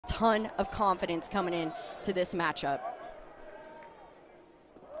ton of confidence coming in to this matchup.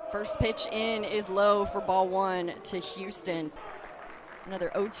 First pitch in is low for ball one to Houston.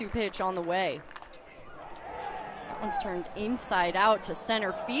 Another 0-2 pitch on the way. That one's turned inside out to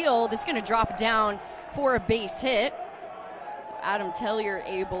center field. It's going to drop down for a base hit. So Adam Tellier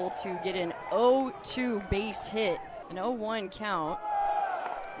able to get an 0-2 base hit. An 0-1 count.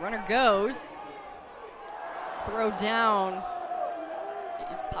 Runner goes. Throw down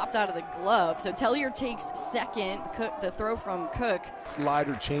is popped out of the glove. So Tellier takes second. The throw from Cook.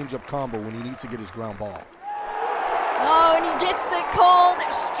 Slider changeup combo when he needs to get his ground ball. Oh, and he gets the called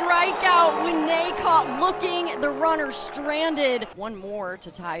strikeout when they caught looking. The runner stranded. One more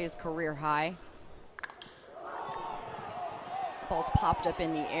to tie his career high. Ball's popped up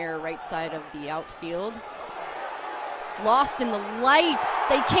in the air right side of the outfield. It's lost in the lights.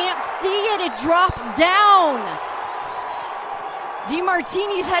 They can't see it. It drops down.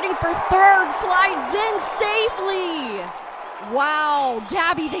 DeMartini's heading for third, slides in safely. Wow,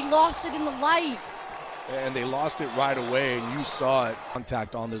 Gabby, they lost it in the lights. And they lost it right away, and you saw it.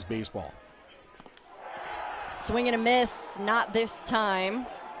 Contact on this baseball. Swing and a miss, not this time.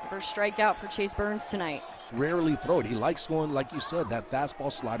 First strikeout for Chase Burns tonight. Rarely throw it. He likes going, like you said, that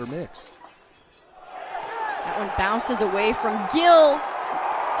fastball slider mix. That one bounces away from Gill.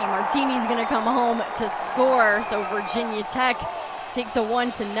 DeMartini's gonna come home to score. So Virginia Tech takes a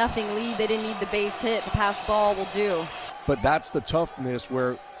 1-0 lead. They didn't need the base hit. The pass ball will do. But that's the toughness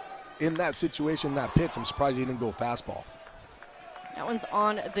where in that situation, that pitch, I'm surprised he didn't go fastball. That one's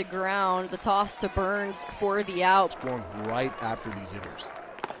on the ground. The toss to Burns for the out. Going right after these hitters.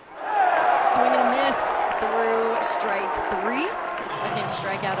 Swing and a miss through strike three. His second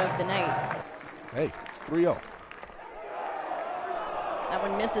strikeout of the night. Hey, it's 3-0. That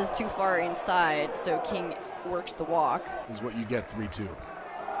one misses too far inside, so King works the walk. This is what you get, 3-2.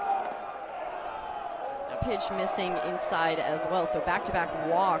 A pitch missing inside as well, so back-to-back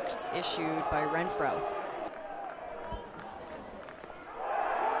walks issued by Renfro.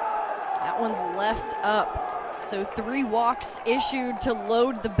 That one's left up, so 3 walks issued to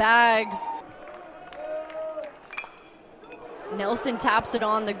load the bags. Nelson taps it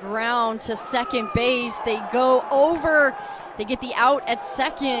on the ground to second base. They go over. They get the out at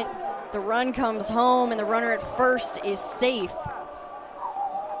second. The run comes home, and the runner at first is safe.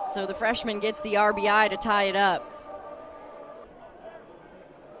 So the freshman gets the RBI to tie it up.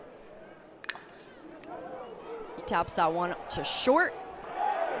 He taps that one to short.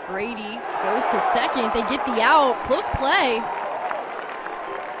 Grady goes to second. They get the out. Close play.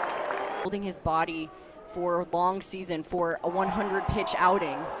 Holding his body for a long season for a 100-pitch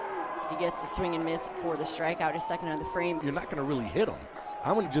outing. As he gets the swing and miss for the strikeout, his second of the frame. You're not going to really hit him.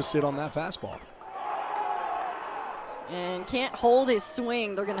 I'm going to just sit on that fastball. And can't hold his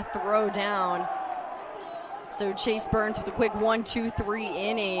swing. They're going to throw down. So Chase Burns with a quick 1-2-3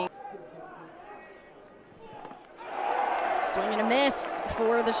 inning. Swing and a miss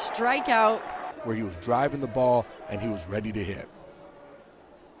for the strikeout. Where he was driving the ball and he was ready to hit.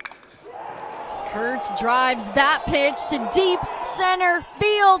 Kurtz drives that pitch to deep center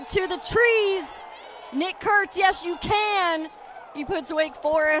field to the trees. Nick Kurtz, yes you can. He puts Wake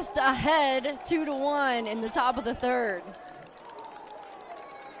Forest ahead 2-1 in the top of the third.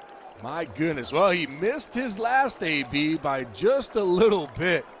 My goodness, well, he missed his last AB by just a little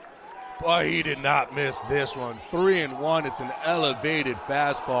bit, but he did not miss this one. 3-1, it's an elevated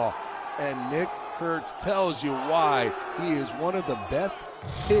fastball, and Nick Kurtz tells you why he is one of the best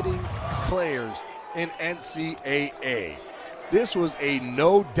hitting players in NCAA. This was a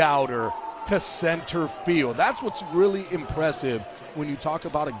no-doubter to center field. That's what's really impressive when you talk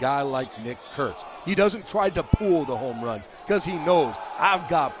about a guy like Nick Kurtz. He doesn't try to pull the home runs because he knows I've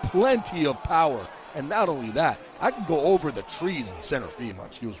got plenty of power. And not only that, I can go over the trees in center field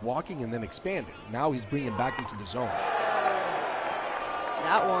much. He was walking and then expanding. Now he's bringing back into the zone.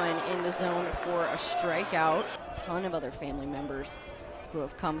 That one in the zone for a strikeout. A ton of other family members who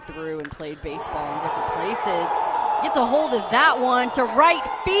have come through and played baseball in different places. Gets a hold of that one to right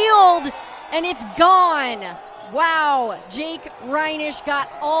field, and it's gone. Wow, Jake Reinisch got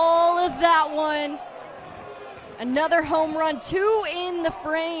all of that one. Another home run, 2 in the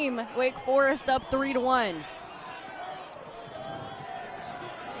frame. Wake Forest up 3-1.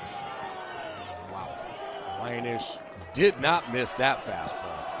 Wow, Reinisch did not miss that fastball.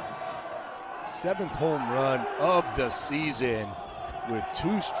 7th home run of the season with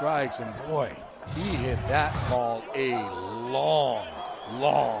 2 strikes, and boy, he hit that ball a long,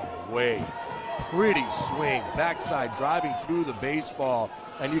 long way. Pretty swing, backside driving through the baseball,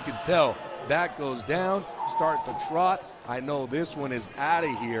 and you can tell bat goes down, start to trot, I know this one is out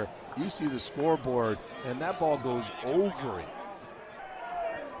of here. You see the scoreboard, and that ball goes over it.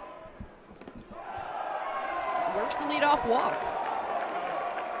 Works the leadoff walk.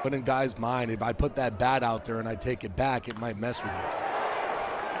 But in guys' mind, if I put that bat out there and I take it back, it might mess with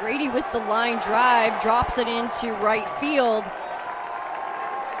you. Grady with the line drive, drops it into right field.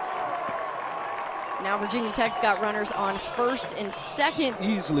 Now Virginia Tech's got runners on first and second.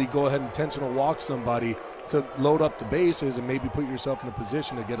 Easily go ahead and intentional walk somebody to load up the bases and maybe put yourself in a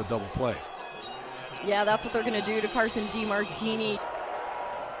position to get a double play. Yeah, that's what they're going to do to Carson DiMartini.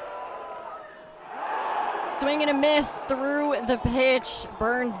 Swing and a miss through the pitch.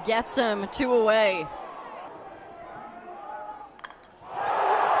 Burns gets him 2 away.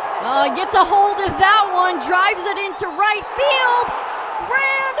 Gets a hold of that one, drives it into right field.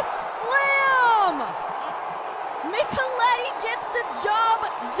 Grand slam! Micheletti gets the job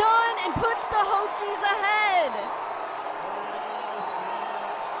done and puts the Hokies ahead.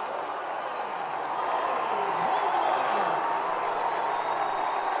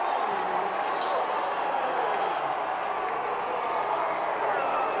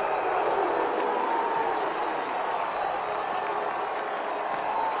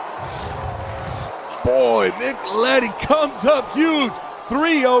 Boy, Micheletti comes up huge.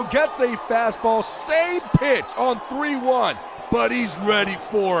 3-0, gets a fastball, same pitch on 3-1, but he's ready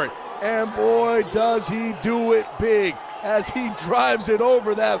for it. And boy, does he do it big as he drives it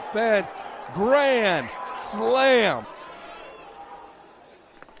over that fence. Grand slam.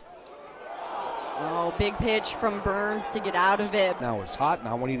 Oh, big pitch from Burns to get out of it. Now it's hot,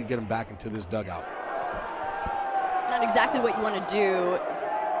 now I need to get him back into this dugout. Not exactly what you want to do.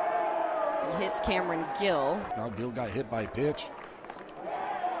 He hits Cameron Gill. Now Gill got hit by a pitch.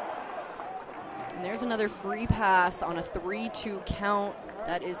 And there's another free pass on a 3-2 count.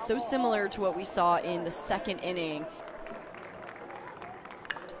 That is so similar to what we saw in the second inning.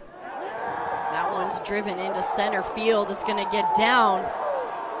 That one's driven into center field. It's going to get down.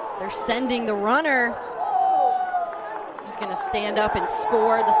 They're sending the runner. He's going to stand up and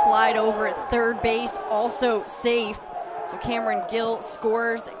score. The slide over at third base, also safe. So Cameron Gill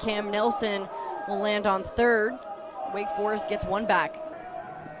scores. Cam Nelson will land on third. Wake Forest gets one back.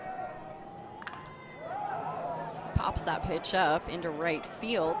 Pops that pitch up into right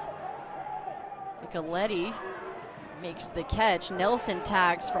field. Micheletti makes the catch. Nelson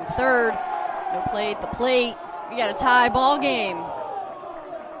tags from third. No play at the plate. We got a tie ball game.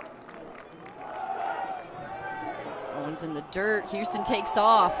 Owen's in the dirt. Houston takes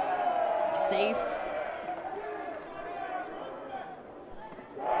off. Safe.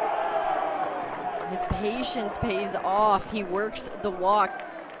 His patience pays off. He works the walk.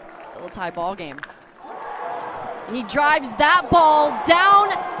 Still a tie ball game. And he drives that ball down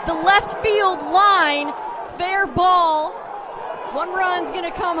the left field line. Fair ball. 1 run's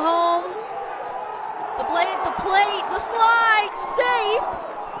gonna come home. The play at the plate, the slide, safe.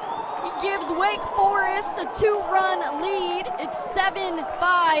 He gives Wake Forest a 2-run lead. It's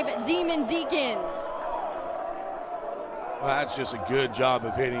 7-5 Demon Deacons. Well, that's just a good job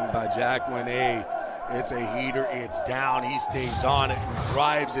of hitting by Jack Winay. It's a heater, it's down, he stays on it and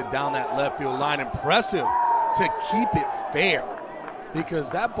drives it down that left field line. Impressive to keep it fair, because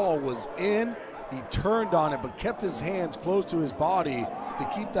that ball was in, he turned on it, but kept his hands close to his body to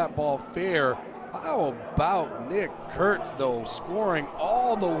keep that ball fair. How about Nick Kurtz, though, scoring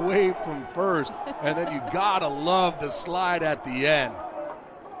all the way from first, and then you gotta love the slide at the end.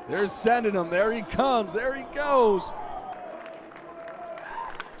 They're sending him, there he comes, there he goes.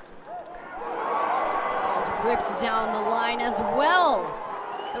 Ripped down the line as well.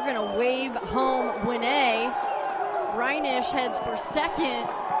 They're gonna wave home Winay. Reinish heads for second.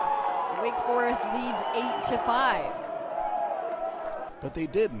 Wake Forest leads 8-5. But they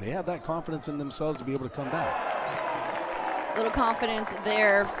didn't. They have that confidence in themselves to be able to come back. Little confidence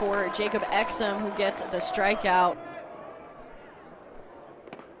there for Jacob Exum, who gets the strikeout.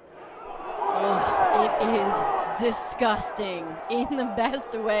 Oh, it is disgusting in the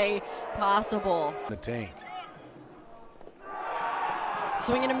best way possible. The tank.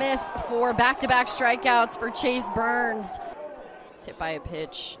 Swing and a miss for back-to-back strikeouts for Chase Burns. Hit by a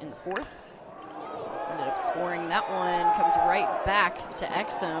pitch in the fourth. Ended up scoring that one. Comes right back to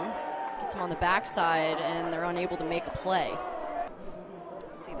Exum. Gets him on the backside, and they're unable to make a play.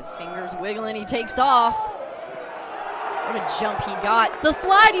 See the fingers wiggling. He takes off. What a jump he got. The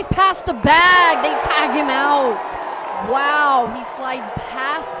slide, he's past the bag. They tag him out. Wow, he slides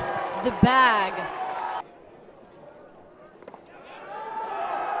past the bag.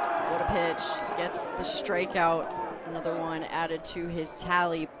 What a pitch. Gets the strikeout. Another one added to his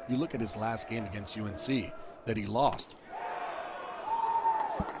tally. You look at his last game against UNC that he lost.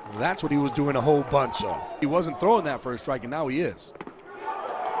 That's what he was doing a whole bunch of. He wasn't throwing that first strike, and now he is.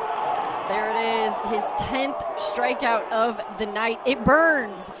 There it is, his 10th strikeout of the night. It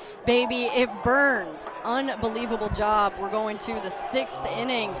burns, baby, it burns. Unbelievable job. We're going to the 6th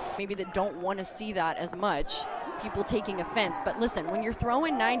inning. Maybe they don't want to see that as much, people taking offense. But listen, when you're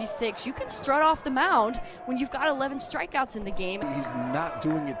throwing 96, you can strut off the mound when you've got 11 strikeouts in the game. He's not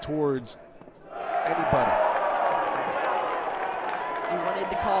doing it towards anybody. He wanted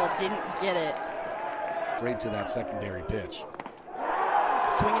the call, didn't get it. Straight to that secondary pitch.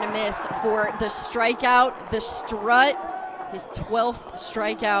 Swing and a miss for the strikeout, the strut, his 12th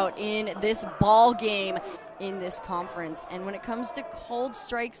strikeout in this ball game in this conference. And when it comes to called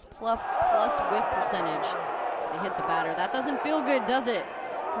strikes plus whiff percentage, he hits a batter. That doesn't feel good, does it,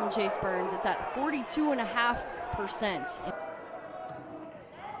 from Chase Burns? It's at 42.5%.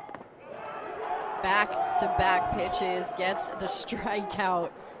 Back-to-back pitches, gets the strikeout.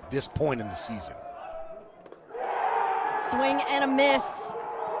 This point in the season. Swing and a miss.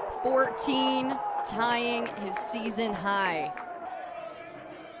 14, tying his season high.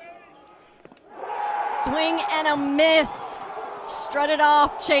 Swing and a miss. Strutted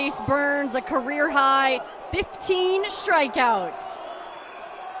off Chase Burns, a career high 15 strikeouts.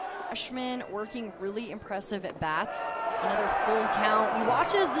 Freshman working really impressive at bats. Another full count. He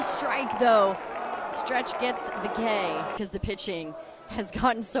watches the strike though. Stretch gets the K because the pitching has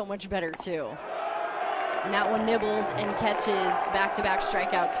gotten so much better too. And that one nibbles and catches back-to-back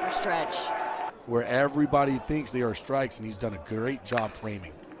strikeouts for Stretch. Where everybody thinks they are strikes, and he's done a great job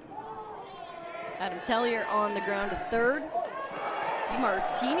framing. Adam Tellier on the ground to third.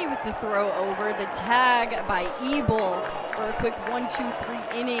 DeMartini with the throw over. The tag by Ebel for a quick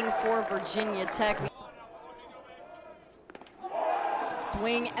 1-2-3 inning for Virginia Tech.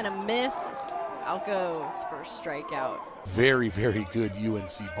 Swing and a miss. Falco's first strikeout. Very, very good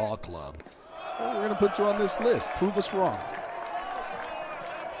UNC ball club. Well, we're going to put you on this list. Prove us wrong.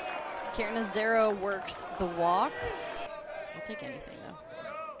 Carnazero works the walk. I'll take anything, though.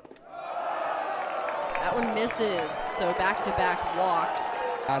 That one misses, so back-to-back walks.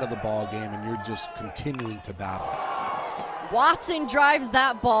 Out of the ball game, and you're just continuing to battle. Watson drives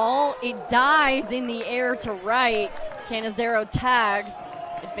that ball. It dies in the air to right. Carnazero tags,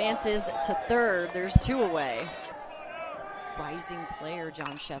 advances to third. There's two away. Rising player,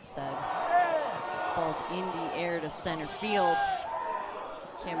 John Sheff said. Ball's in the air to center field.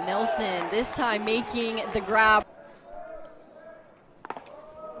 Cam Nelson this time making the grab.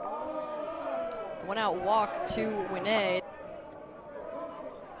 One out walk to Winne.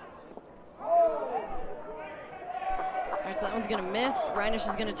 All right, so that one's gonna miss. Reinish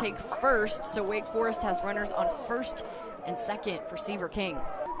is gonna take first, so Wake Forest has runners on first and second for Seaver King.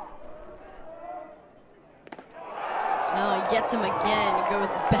 Oh, he gets him again, goes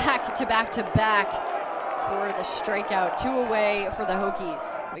back to back to back for the strikeout. Two away for the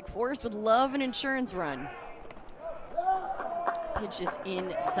Hokies. Wake Forest would love an insurance run. Pitch is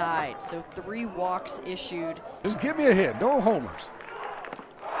inside, so 3 walks issued. Just give me a hit, no homers.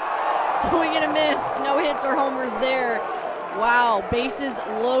 Swing and a miss, no hits or homers there. Wow, bases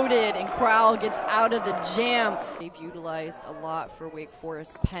loaded, and Crowell gets out of the jam. They've utilized a lot for Wake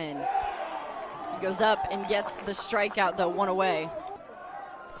Forest's pen. He goes up and gets the strikeout, though, one away.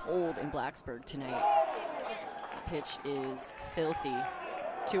 It's cold in Blacksburg tonight. That pitch is filthy.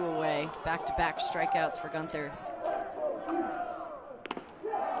 2 away, back-to-back strikeouts for Gunther.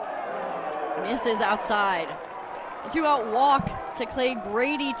 Misses outside. A 2-out walk to Clay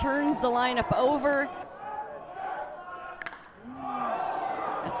Grady turns the lineup over.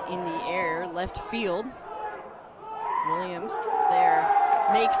 That's in the air, left field. Williams there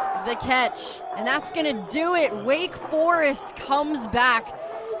makes the catch, and that's gonna do it. Wake Forest comes back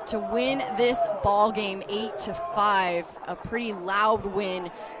to win this ball game 8-5. A pretty loud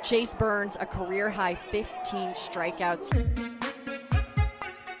win. Chase Burns, a career high 15 strikeouts.